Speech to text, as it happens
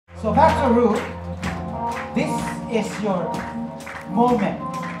So back to Ruth. This is your moment.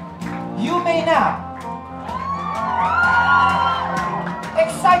 You may now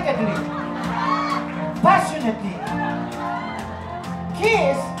excitedly, passionately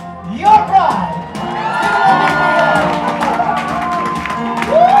kiss your bride.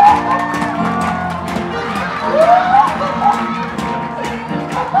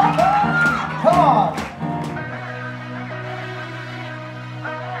 Come on.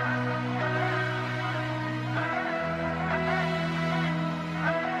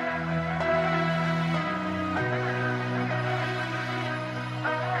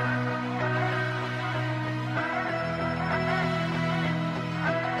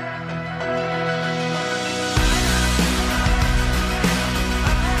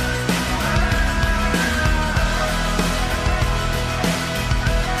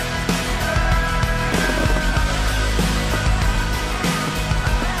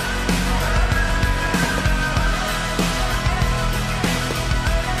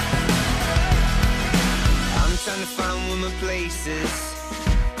 Trying to find warmer places.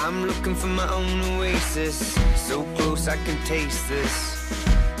 I'm looking for my own oasis. So close I can taste this.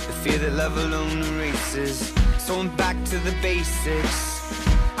 The fear that love alone erases. So I'm back to the basics.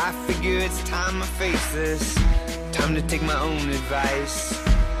 I figure it's time I face this. Time to take my own advice.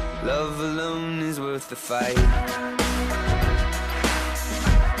 Love alone is worth the fight.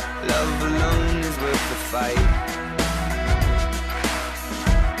 Love alone is worth the fight.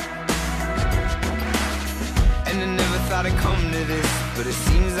 And I never thought I'd come to this, but it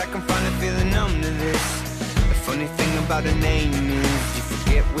seems like I'm finally feeling numb to this. The funny thing about a name is you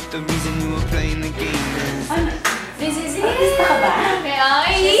forget what the reason you were playing the game is. This is it! Gusto ka ba?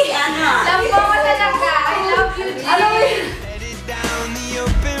 Ay! Love mo ko talaga! I love you, Jeng! Headed down the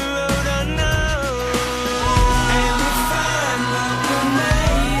open road I know, and we find what we're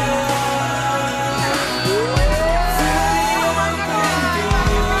made of.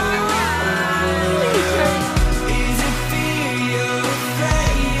 Is it fear you're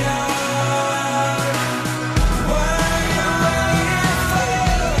afraid of? What are you waiting for?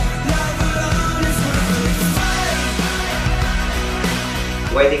 Love alone is worth the fight.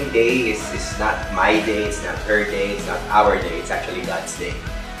 Wedding day is not my day, it's not her day, it's not our day, it's actually God's day.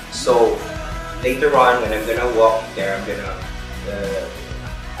 So later on when I'm gonna walk there,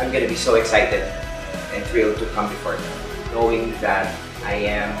 I'm gonna be so excited and thrilled to come before Him, knowing that I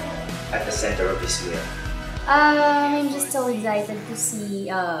am at the center of His will. I'm just so excited to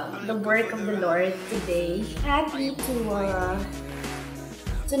see the work of the Lord today. Happy to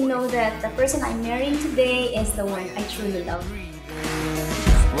know that the person I'm marrying today is the one I truly love.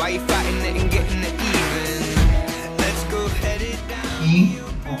 Why you fighting it and getting it even? Let's go headed down. He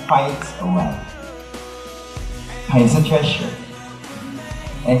who finds a wife finds a treasure,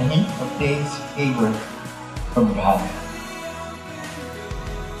 and he obtains favor from God.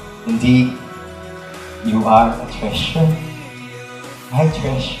 Indeed, you are a treasure, my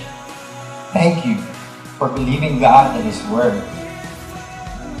treasure. Thank you for believing God and His Word.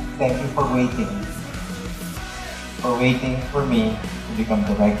 Thank you for waiting for me to become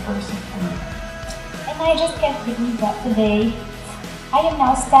the right person for you. And I just can't believe that today I am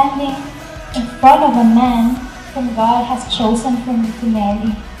now standing in front of a man whom God has chosen for me to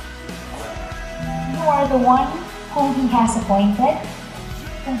marry. You are the one whom He has appointed,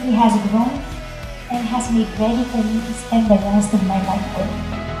 whom He has groomed, and has made ready for me to spend the rest of my life with.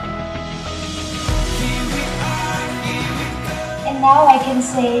 And now I can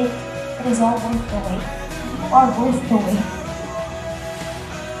say it is all worth the wait, or worth the wait.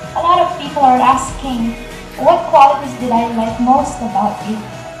 A lot of people are asking, what qualities did I like most about you?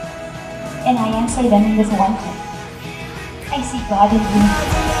 And I answer them in this one way. I see God in you.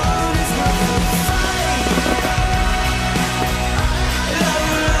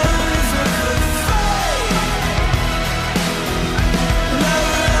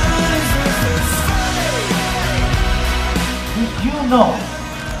 Did you know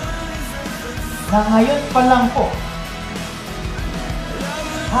na ngayon pa lang po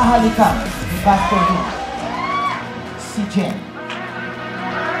hahalikan ni Pastor Ruth si Jeng?